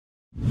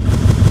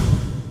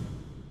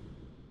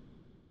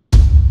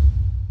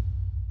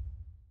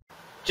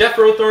Jeff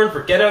Rowthorn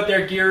for Get Out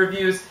There Gear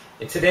Reviews,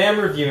 and today I'm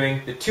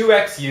reviewing the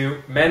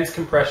 2XU men's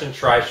compression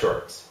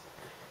tri-shorts.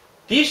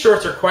 These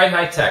shorts are quite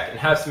high-tech and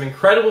have some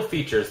incredible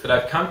features that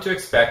I've come to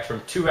expect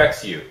from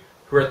 2XU,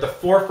 who are at the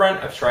forefront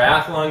of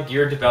triathlon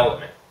gear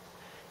development.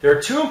 There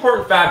are two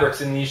important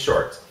fabrics in these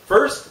shorts.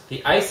 First,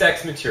 the Ice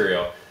X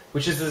material,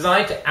 which is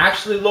designed to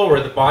actually lower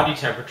the body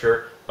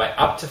temperature by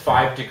up to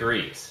 5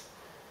 degrees.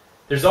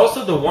 There's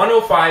also the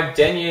 105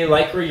 denier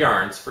lycra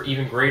yarns for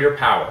even greater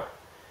power.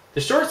 The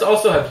shorts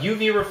also have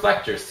UV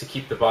reflectors to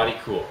keep the body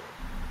cool.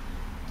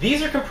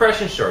 These are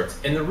compression shorts,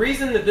 and the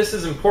reason that this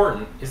is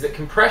important is that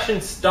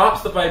compression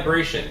stops the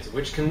vibrations,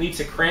 which can lead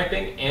to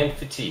cramping and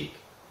fatigue.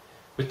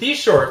 With these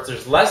shorts,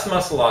 there's less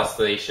muscle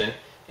oscillation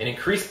and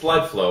increased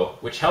blood flow,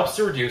 which helps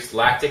to reduce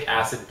lactic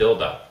acid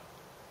buildup.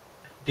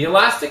 The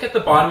elastic at the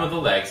bottom of the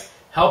legs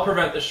help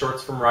prevent the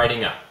shorts from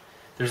riding up.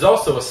 There's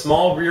also a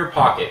small rear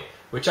pocket,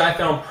 which I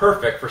found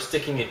perfect for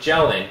sticking a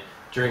gel in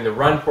during the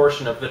run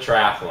portion of the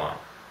triathlon.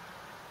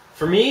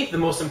 For me, the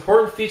most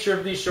important feature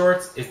of these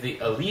shorts is the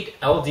Elite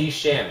LD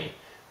chamois,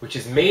 which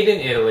is made in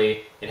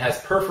Italy and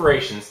has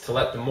perforations to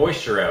let the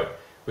moisture out,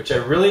 which I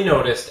really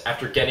noticed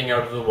after getting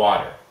out of the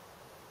water.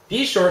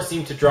 These shorts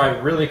seem to dry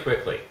really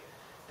quickly.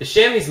 The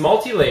chamois is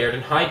multi-layered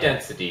and high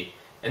density,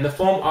 and the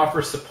foam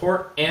offers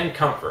support and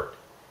comfort.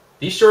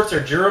 These shorts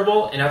are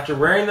durable, and after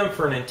wearing them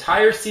for an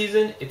entire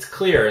season, it's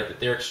clear that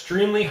they're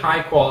extremely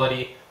high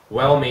quality,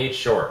 well-made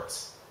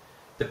shorts.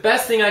 The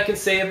best thing I can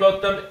say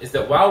about them is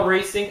that while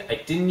racing,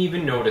 I didn't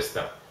even notice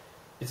them.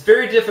 It's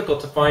very difficult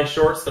to find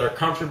shorts that are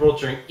comfortable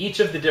during each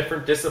of the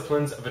different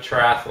disciplines of a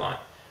triathlon,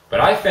 but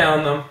I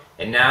found them,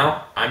 and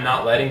now I'm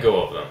not letting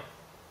go of them.